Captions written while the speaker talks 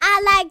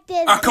like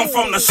this. I come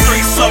from the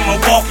streets of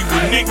Milwaukee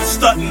with niggas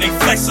stuntin', they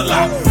flex a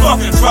lot.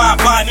 Fucking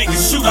drive-by niggas,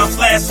 shootouts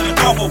lasting a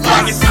couple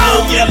pockets.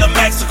 Old yellow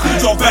Max, a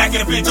Cujo back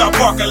in the bitch, I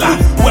park a lot.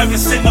 Whoever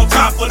sitting on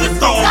top of the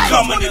throne,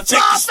 coming to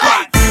take the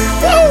spot.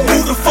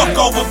 Move the fuck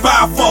over,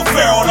 bow for a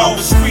pharaoh though.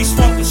 The streets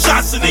smoking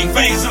shots in they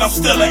veins and I'm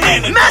still an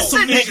antidote.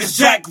 Some niggas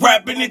jack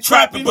rapping and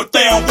trapping, but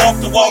they don't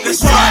walk the walk.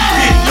 That's right,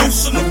 get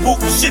loose in the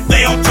book and shit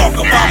they don't talk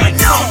about. Like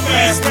some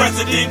ass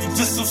president, you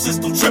just some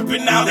system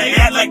tripping now. They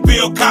act like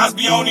Bill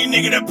Cosby, only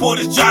nigga that pulled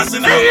his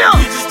Johnson out.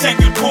 Bitches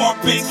taking pork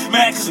pics,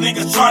 mad cause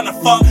niggas trying to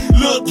fuck.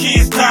 Little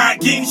kids dying,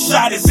 getting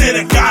shot, is it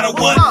a gotta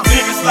what?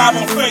 Niggas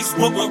live on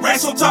Facebook with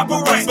racks on top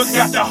of racks, but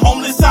got the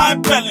homeless eye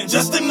belling,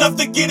 just enough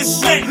to get a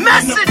snake.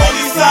 And the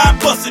police eye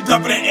busted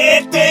up and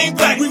everything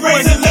black. We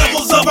raising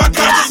levels of our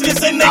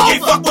consciousness and they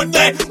can't fuck with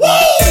that. Woo!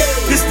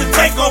 This the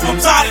takeover, I'm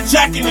tired of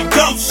jacking and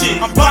dumb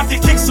shit. I'm about to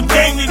kick some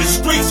game in the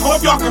streets,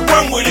 hope y'all can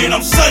run with it.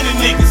 I'm sunning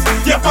niggas,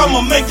 yep,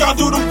 I'ma make y'all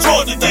do them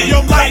chores today.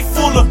 Your life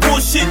full of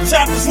bullshit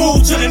chapters,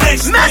 move to the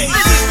next thing.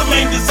 System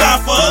ain't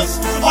designed for us,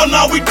 oh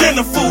no, we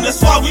dinner food.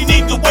 That's why we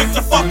need to wake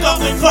the fuck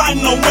up and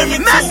plotting on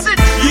women too.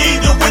 You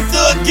either with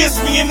or against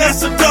me and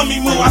that's a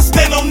dummy move. I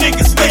stand on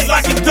niggas' face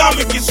like a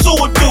dummy can sue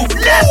a dude.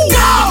 Let's go!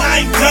 And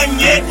I ain't done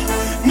yet.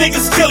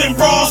 Niggas killing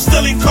bras,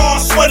 stealing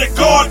cars, swear to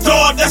God,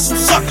 dog, that's some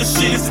sucker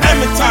shit. It's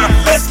hammer time,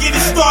 let's get it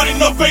started,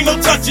 no ain't no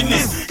touching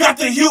this. Got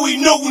the Huey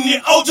Newton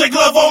and OJ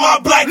glove on my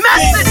black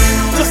fist.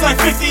 Just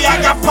like 50,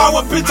 I got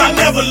power, bitch, I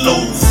never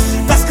lose.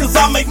 That's cause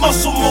I make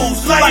muscle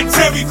moves like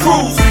Terry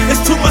Crews.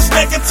 It's too much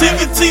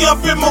negativity up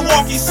in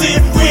Milwaukee, see.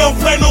 We don't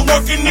plan on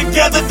working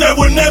together, there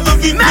will never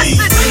be peace.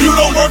 You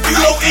don't work, you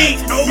don't eat,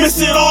 miss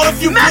it all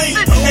if you bleed.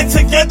 And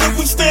together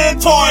we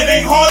stand tall, it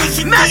ain't hard as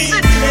you think.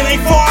 It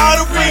ain't far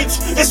out of reach,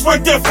 it's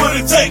right there for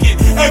the taking.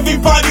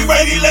 Everybody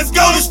ready, let's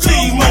go, this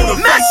team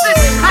motivation.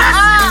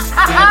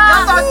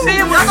 Y'all thought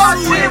team was over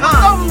with,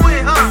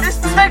 huh? It's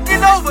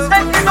taking over,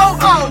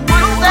 Oh,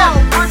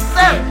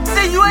 1-7.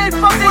 See, you ain't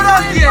fucking with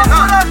us yet,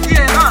 huh?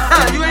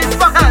 You ain't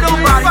fucking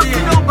nobody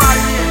yet.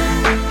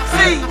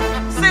 See,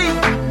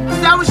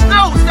 that was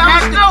snow,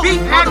 Act the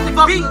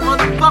beat,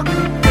 motherfucker.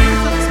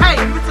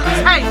 It's a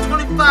tape,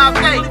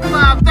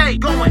 25 days,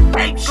 going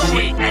ape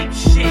shit.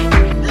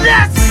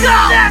 Let's go!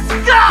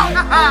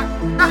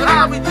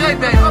 Let me J,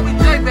 baby. We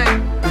back.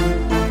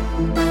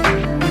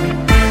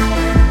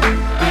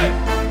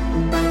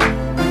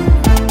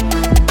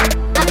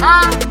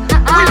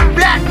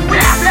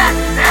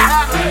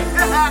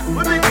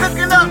 We been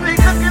cooking up,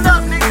 nigga.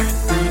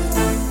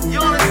 You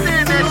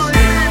understand that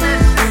shit?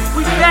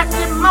 We back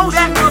in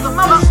motion,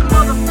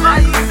 motherfucker. Now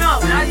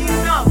you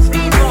know.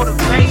 Team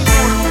motivation.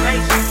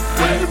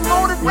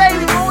 When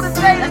you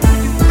motivated, that's what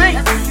you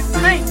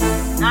think.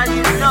 Now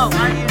you know.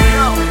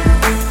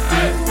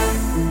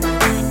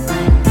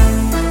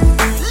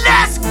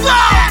 Let's go!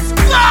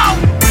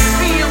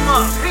 Tee 'em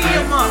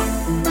up.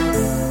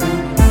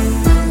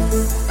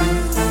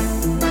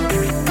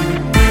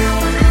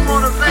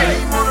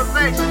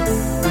 Motivation.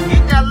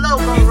 Get that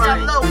logo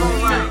right.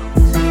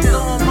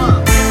 Throw 'em up.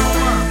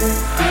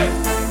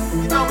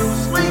 You know we was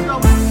asleep.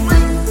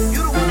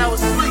 You the one that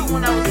was asleep. You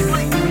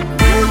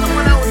was the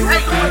one that was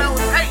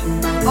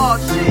hating. Oh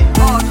shit.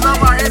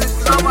 Love our haters.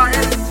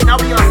 Now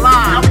we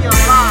alive.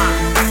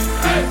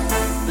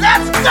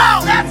 Let's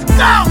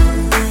go!